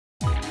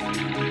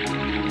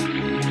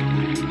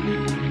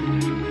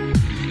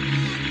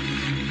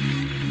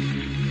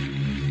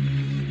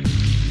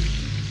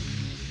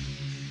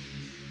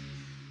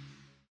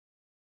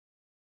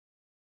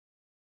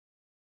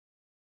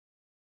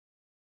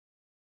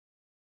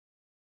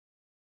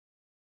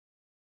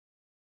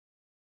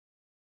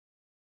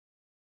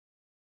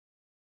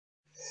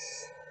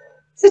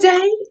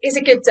Today is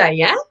a good day,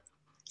 yeah?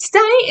 Today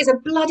is a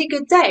bloody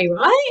good day,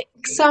 right?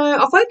 So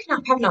I've woken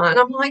up, haven't I? And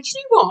I'm like, you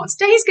know what?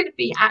 Today's going to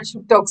be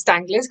actual dog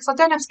stanglers because I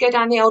don't have to go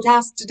down the old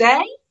house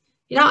today.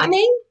 You know what I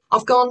mean?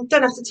 I've gone,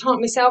 don't have to tie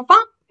myself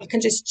up. I can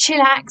just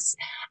chillax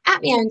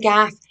at my own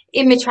gaff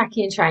in my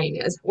trackie and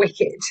trainers.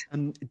 Wicked.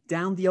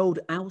 Down the old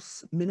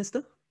house,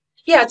 Minister?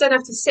 Yeah, I don't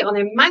have to sit on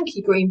them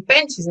manky green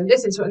benches and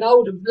listen to an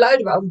load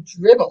of old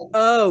dribble.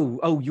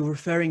 Oh, you're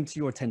referring to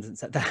your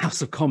attendance at the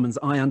House of Commons.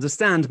 I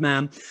understand,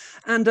 ma'am.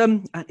 And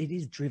it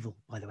is drivel,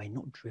 by the way,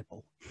 not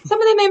dribble.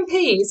 Some of them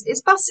MPs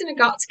is busting a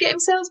gut to get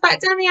themselves back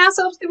down the house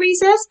after the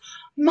recess.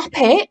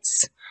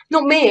 Muppets.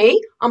 Not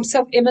me. I'm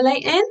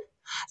self-immolating.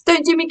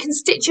 Don't do me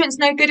constituents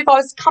no good if I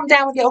was to come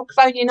down with the old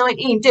Colonia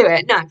 19, do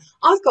it. No,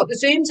 I've got the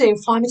Zoom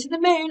Fly Me to the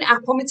Moon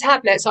app on my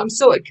tablet, so I'm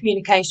sorted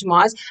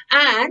communication-wise.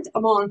 And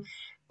I'm on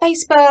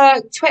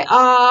Facebook, Twitter,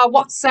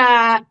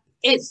 WhatsApp,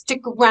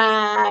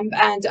 Instagram,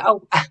 and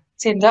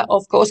Tinder,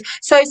 of course.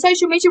 So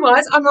social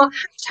media-wise, I'm not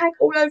hashtag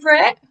all over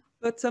it.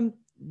 But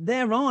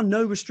there are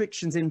no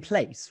restrictions in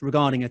place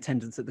regarding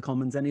attendance at the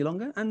Commons any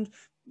longer, and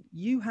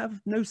you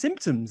have no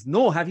symptoms,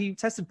 nor have you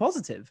tested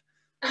positive.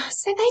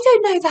 So they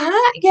don't know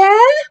that, yeah?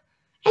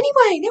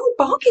 Anyway, they're all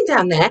barking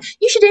down there.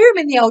 You should hear them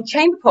in the old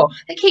chamber pot.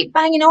 They keep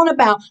banging on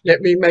about, let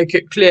me make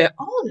it clear,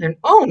 on and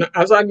on,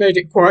 as I made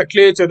it quite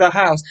clear to the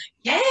House.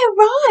 Yeah,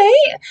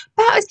 right.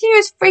 About as clear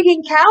as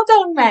frigging cow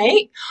dung,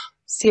 mate.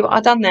 See what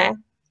I done there?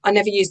 I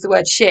never used the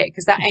word shit,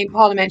 because that ain't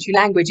parliamentary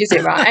language, is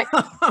it, right?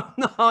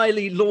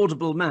 Highly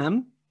laudable,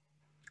 ma'am.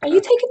 Are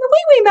you taking the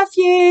wee-wee,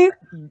 Matthew?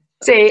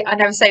 See, I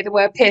never say the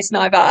word piss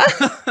neither.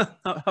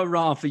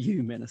 Hurrah for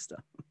you,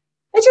 Minister.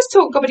 They just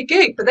talk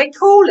gobbledygook, but they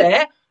call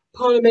it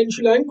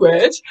parliamentary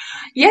language.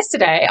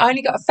 Yesterday, I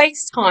only got a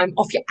FaceTime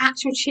off your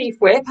actual chief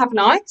whip, haven't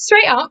I?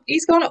 Straight up,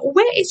 he's gone,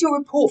 where is your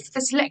report for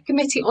the select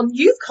committee on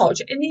youth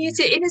culture in the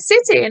inner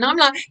city? And I'm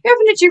like, you're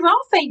having a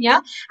giraffe, ain't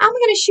ya? How am I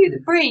going to shoot the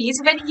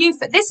breeze of any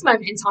youth at this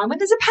moment in time when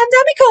there's a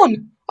pandemic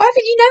on? Why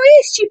haven't you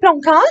noticed, you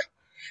plonker?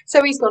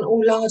 So he's gone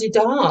all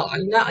la-di-da,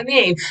 you know what I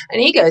mean? And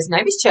he goes,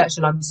 no, Miss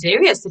Churchill, I'm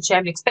serious. The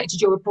chairman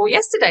expected your report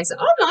yesterday. So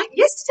I'm like,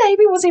 yesterday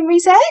we was in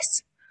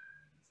recess.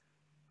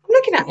 I'm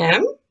looking at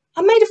him.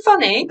 I made a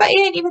funny, but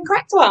he ain't even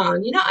cracked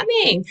one. You know what I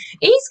mean?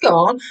 He's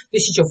gone,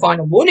 this is your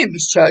final warning,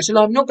 Miss Churchill.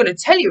 I'm not going to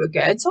tell you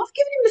again. So I've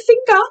given him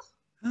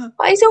the finger.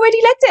 But he's already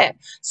led it.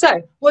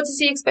 So what does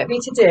he expect me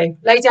to do?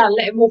 Lay down and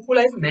let him walk all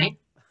over me?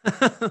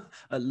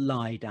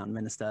 Lie down,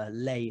 Minister.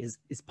 Lay is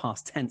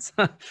past tense.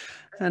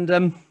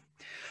 And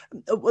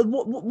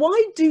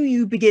why do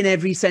you begin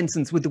every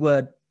sentence with the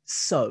word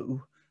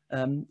so?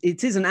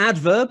 It is an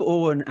adverb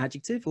or an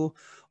adjective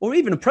or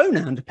even a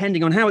pronoun,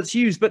 depending on how it's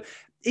used. But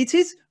it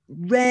is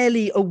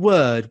rarely a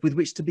word with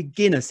which to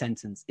begin a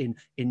sentence in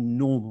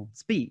normal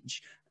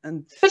speech.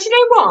 But you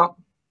know what?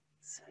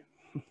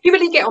 You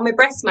really get on my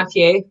breast,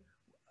 Matthew.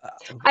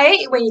 I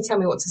hate it when you tell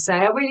me what to say.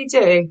 I really do.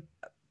 You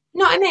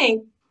know what I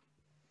mean?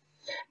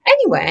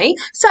 Anyway,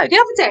 so the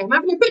other day I'm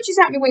having a butcher's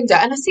out my window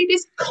and I see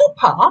this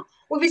copper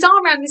with his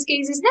arm around this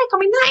geezer's neck. I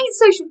mean, that ain't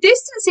social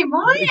distancing,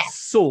 right?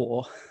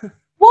 Saw.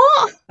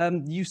 What?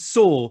 You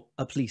saw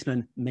a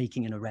policeman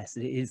making an arrest.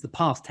 It is the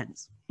past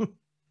tense.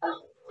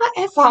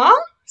 Whatever.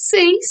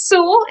 See,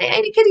 saw. It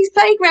ain't a kiddie's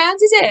playground,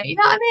 is it? You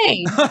know what I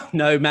mean?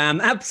 No,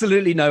 ma'am.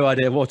 Absolutely no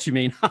idea what you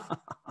mean. So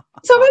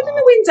I open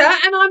the window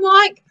and I'm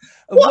like,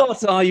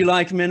 what are you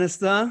like,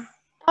 Minister?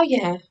 Oh,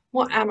 yeah.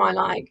 What am I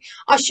like?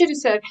 I should have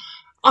said,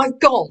 I've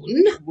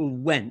gone. Well,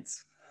 went.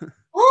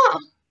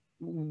 What?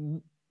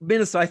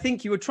 Minister, I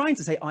think you were trying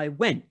to say I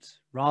went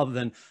rather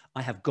than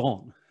I have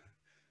gone.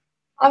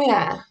 Oh,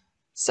 yeah.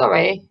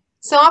 Sorry.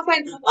 So I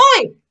went,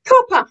 oi,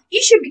 copper,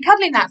 you shouldn't be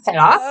cuddling that fella.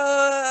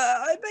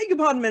 I beg your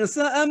pardon,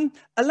 Minister.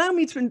 Allow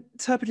me to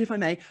interpret, if I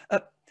may.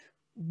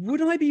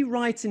 Would I be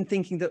right in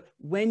thinking that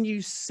when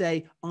you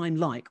say I'm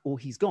like or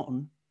he's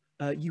gone,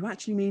 you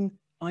actually mean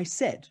I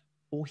said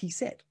or he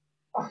said?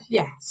 Oh,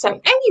 yeah. So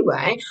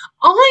anyway,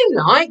 I'm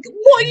like,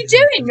 what are you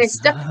doing,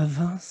 mister?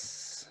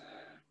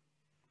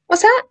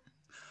 What's that?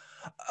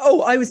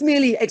 Oh, I was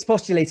merely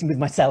expostulating with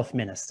myself,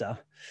 Minister.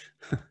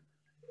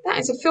 That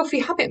is a filthy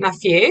habit,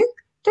 Matthew.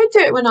 Don't do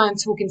it when I'm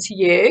talking to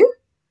you.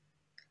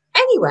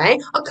 Anyway,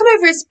 I'll come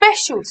over as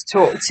special to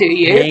talk to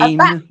you.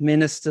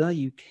 Minister,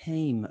 you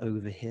came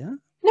over here.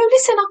 No,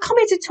 listen, I'll come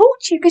here to talk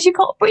to you because you've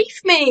got to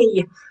brief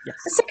me. Yes.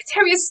 The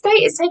Secretary of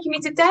State is taking me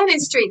to Downing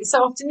Street this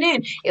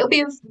afternoon. It'll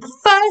be the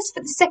first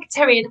for the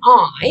Secretary and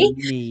I.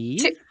 Me?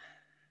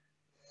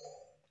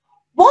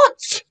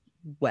 What?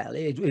 Well,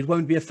 it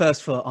won't be a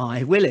first for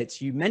I, will it?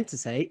 You meant to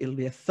say it'll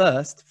be a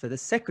first for the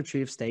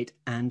Secretary of State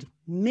and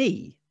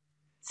me.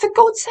 For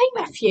God's sake,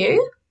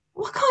 Matthew,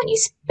 why can't you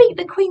speak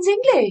the Queen's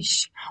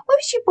English? Where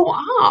was you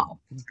brought up?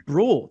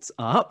 Brought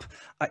up?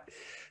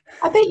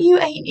 I bet you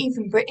ain't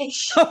even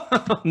British.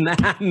 Oh,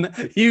 ma'am,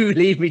 you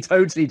leave me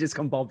totally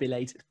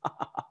discombobulated.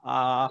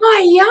 Aye,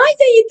 there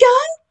you go.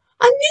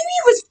 I knew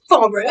you was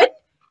foreign.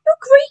 You're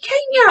Greek,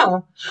 ain't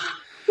you?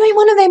 You ain't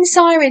one of them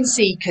siren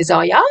seekers,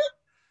 are ya?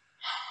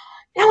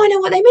 Now I know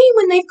what they mean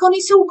when they've gone,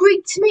 it's all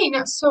Greek to me.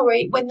 No,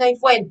 sorry, when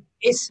they've went,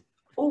 it's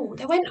Oh,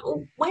 they went.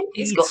 Oh, when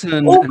it's got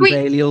Eton all and Greek.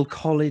 Balliol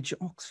College,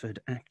 Oxford,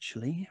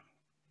 actually.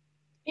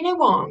 You know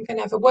what? I'm going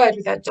to have a word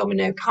with that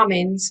Domino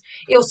Cummins.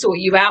 He'll sort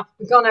you out.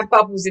 We can't have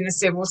bubbles in the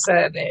civil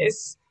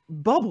service.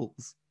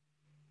 Bubbles.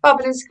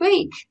 Bubbles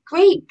Greek.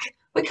 Greek.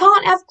 We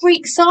can't have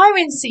Greek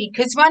siren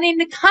seekers running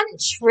the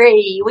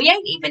country. We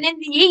ain't even in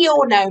the EU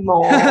no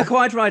more.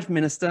 Quite right,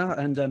 Minister.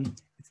 And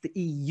it's the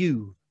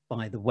EU,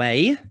 by the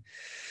way.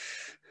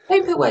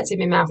 Don't put words in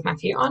my mouth,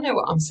 Matthew. I know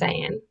what I'm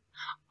saying.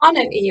 I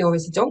know Eeyore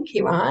is a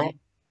donkey, right?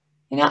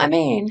 You know what I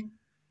mean?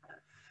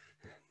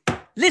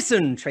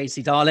 Listen,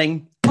 Tracy,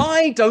 darling.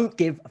 I don't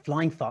give a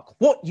flying fuck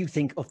what you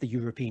think of the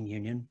European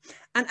Union.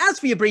 And as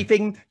for your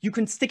briefing, you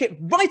can stick it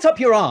right up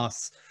your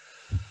arse.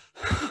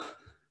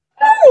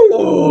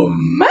 Oh,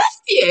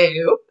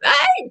 Matthew!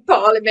 That ain't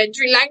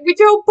parliamentary language,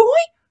 old boy.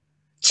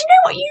 Do you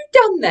know what you've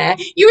done there?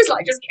 You was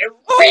like just getting...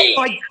 Oh,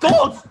 my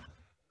God!